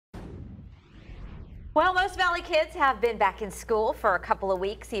Well, most Valley kids have been back in school for a couple of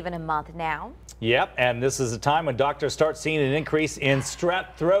weeks, even a month now. Yep, and this is a time when doctors start seeing an increase in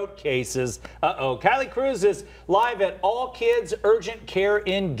strep throat cases. Kylie Cruz is live at All Kids Urgent Care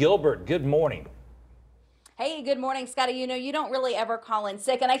in Gilbert. Good morning. Hey, good morning, Scotty. You know, you don't really ever call in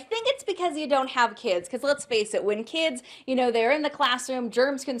sick, and I think it's because you don't have kids, because let's face it, when kids, you know, they're in the classroom,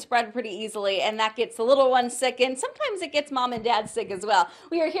 germs can spread pretty easily, and that gets the little one sick, and sometimes it gets mom and dad sick as well.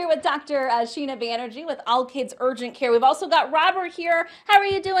 We are here with Dr. Sheena Banerjee with All Kids Urgent Care. We've also got Robert here. How are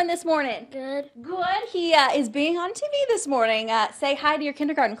you doing this morning? Good. Good. He is being on TV this morning. Say hi to your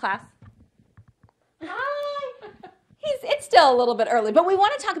kindergarten class. Hi. It's still a little bit early, but we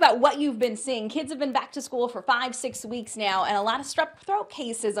want to talk about what you've been seeing. Kids have been back to school for 5-6 weeks now, and a lot of strep throat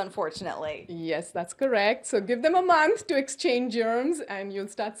cases, unfortunately. Yes, that's correct. So give them a month to exchange germs, and you'll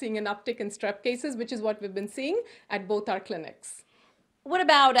start seeing an uptick in strep cases, which is what we've been seeing at both our clinics. What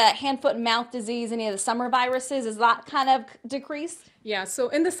about hand, foot, and mouth disease, any of the summer viruses? Is that kind of decreased? Yeah, so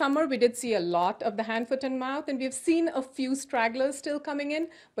in the summer, we did see a lot of the hand, foot, and mouth, and we've seen a few stragglers still coming in,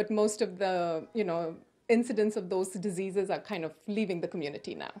 but most of the, incidents of those diseases are kind of leaving the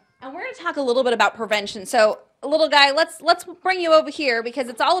community now. And we're going to talk a little bit about prevention. So, little guy, let's bring you over here because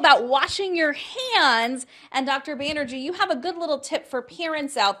it's all about washing your hands. And Dr. Banerjee, you have a good little tip for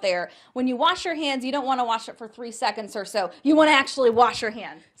parents out there. When you wash your hands, you don't want to wash it for 3 seconds or so. You want to actually wash your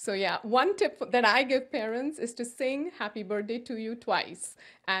hands. So yeah, one tip that I give parents is to sing happy birthday to you twice.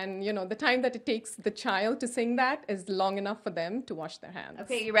 And the time that it takes the child to sing that is long enough for them to wash their hands.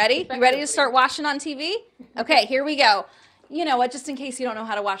 Okay, you ready? You ready to start washing on TV? Okay, here we go. You know what, just in case you don't know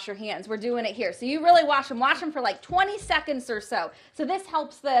how to wash your hands, we're doing it here. So you really wash them for like 20 seconds or so. So this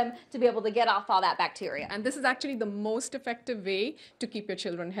helps them to be able to get off all that bacteria. And this is actually the most effective way to keep your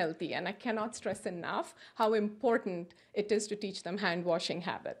children healthy. And I cannot stress enough how important it is to teach them hand washing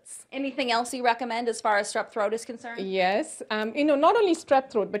habits. Anything else you recommend as far as strep throat is concerned? Yes, not only strep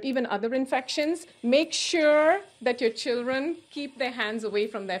throat, but even other infections. Make sure that your children keep their hands away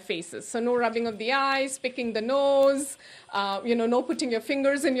from their faces. So no rubbing of the eyes, picking the nose, no putting your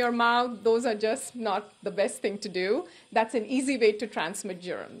fingers in your mouth. Those are just not the best thing to do. That's an easy way to transmit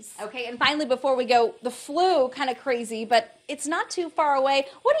germs. Okay, and finally, before we go, the flu, kind of crazy, but it's not too far away.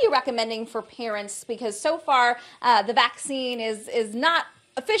 What are you recommending for parents? Because so far, the vaccine is not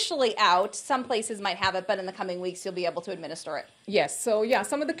officially out. Some places might have it, but in the coming weeks, you'll be able to administer it. Yes, so yeah,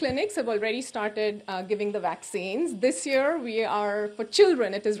 some of the clinics have already started giving the vaccines. This year, for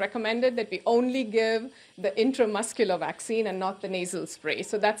children, it is recommended that we only give the intramuscular vaccine and not the nasal spray.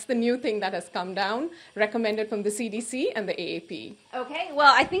 So that's the new thing that has come down, recommended from the CDC and the AAP. Okay,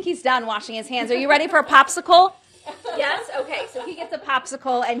 well, I think he's done washing his hands. Are you ready for a popsicle? Yes? Okay, so he gets a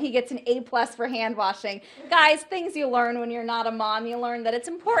popsicle and he gets an A+ for hand washing. Guys, things you learn when you're not a mom. You learn that it's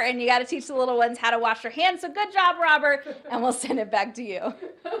important. You got to teach the little ones how to wash their hands. So good job, Robert, and we'll send it back to you.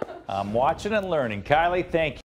 I'm watching and learning. Kylie, thank you.